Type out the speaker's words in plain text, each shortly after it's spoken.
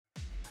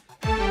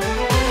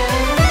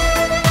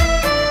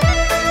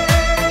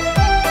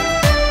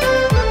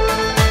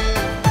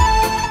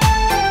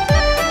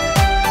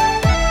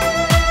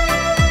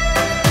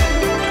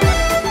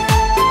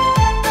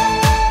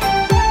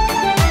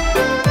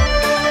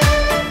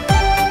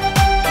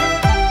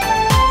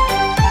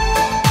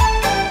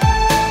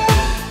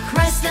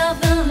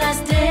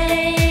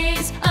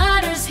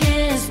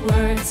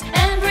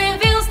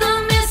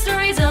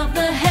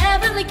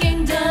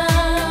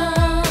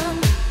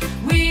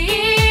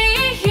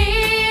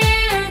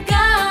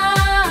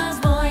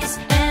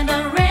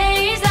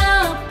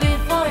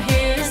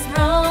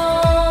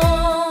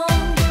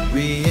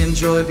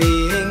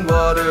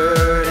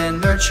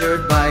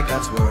nurtured by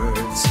God's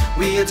words,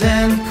 we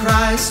attend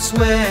Christ's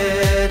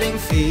wedding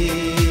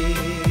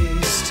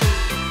feast.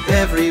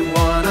 Every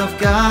one of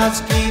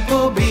God's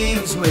people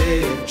beams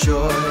with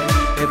joy.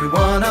 Every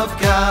one of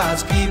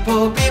God's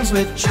people beams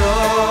with joy.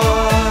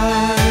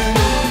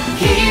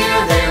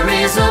 Here there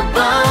is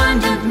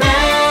abundant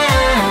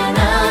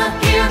manna.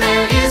 Here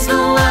there is the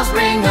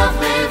wellspring of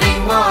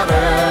living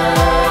water.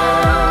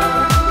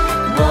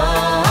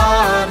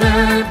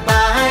 Watered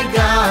by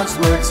God's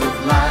words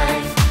of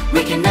life,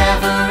 we can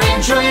never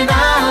enjoy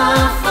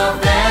enough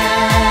of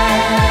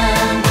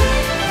them.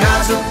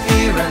 God's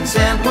appearance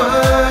and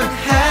work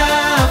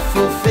have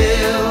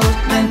fulfilled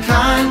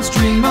mankind's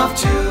dream of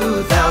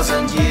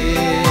 2,000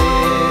 years.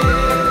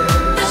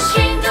 The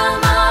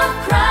kingdom of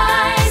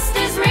Christ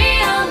is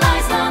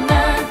realized on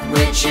earth,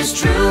 which is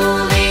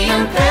truly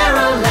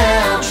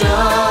unparalleled joy.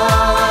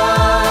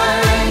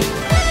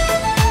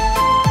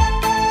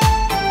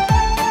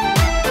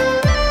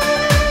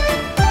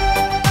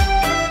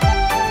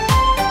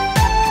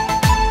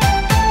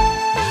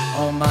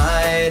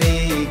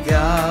 Almighty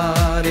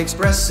God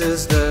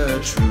expresses the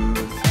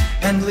truth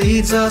and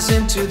leads us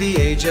into the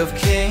age of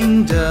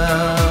kingdom.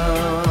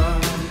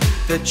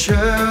 The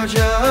church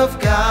of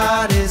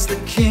God is the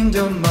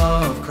kingdom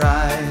of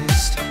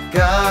Christ.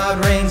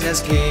 God reigns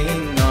as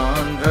king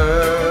on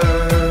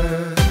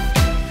earth.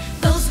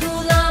 Those who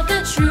love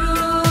the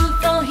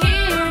truth will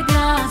hear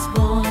God's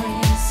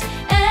voice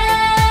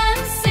and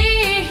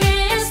see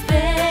His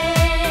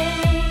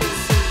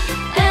face.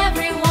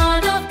 Every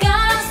one of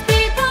God's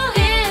people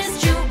is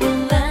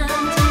jubilant.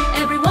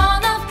 Every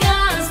one of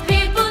God's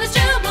people is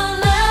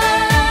jubilant.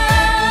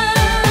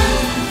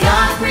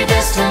 God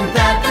predestined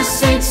that the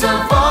saints of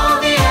all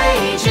the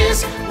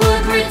ages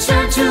would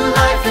return to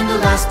life in the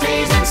last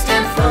days and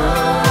stand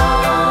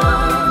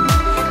firm.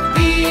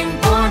 Being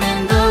born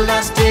in the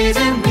last days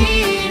and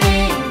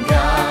meeting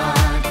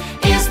God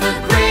is the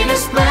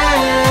greatest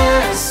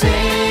blessing.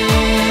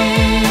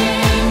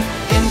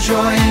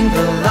 Enjoying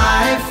the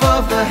life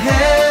of the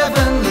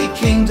heavenly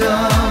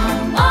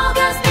kingdom. All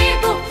God's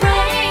people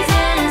praise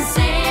and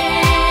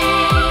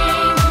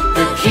sing.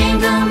 The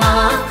kingdom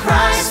of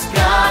Christ,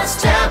 God's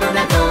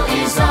tabernacle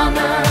is on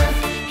earth.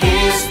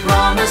 His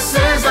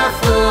promises are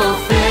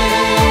fulfilled.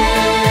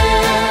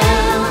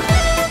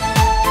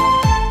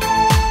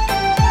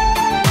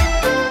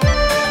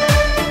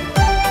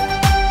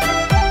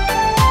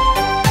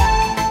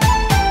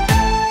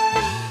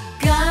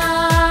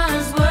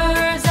 God's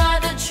words are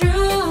the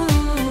true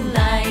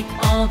light.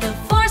 All the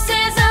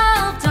forces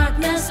of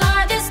darkness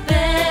are dispelled.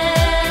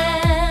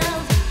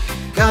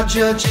 God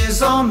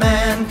judges all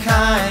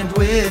mankind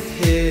with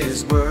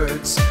His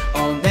words.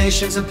 All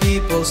nations and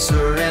people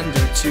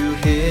surrender to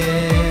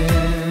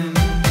Him.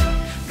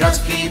 God's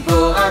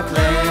people are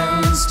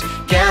cleansed,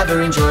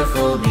 gathering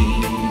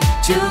joyfully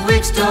to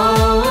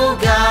extol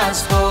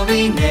God's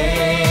holy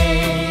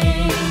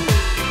name.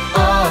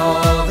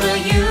 All the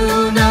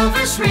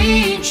universe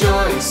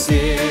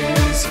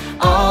rejoices.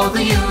 All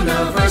the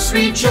universe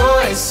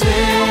rejoices.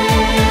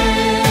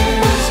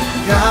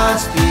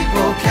 God's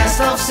people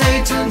cast off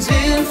Satan's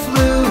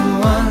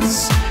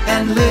influence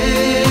and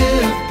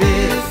live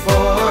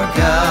before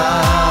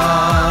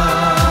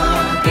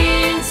God.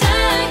 Being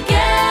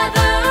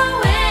together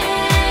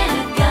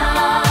with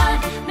God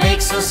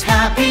makes us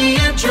happy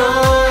and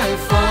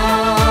joyful.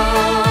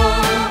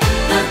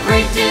 The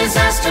great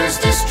disasters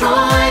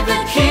destroy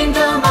the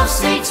kingdom of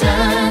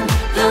Satan.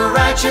 The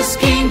righteous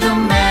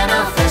kingdom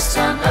manifests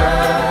on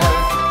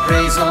earth.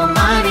 Praise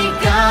Almighty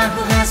God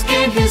who has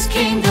gained His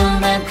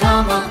kingdom and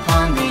come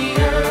upon the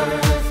earth.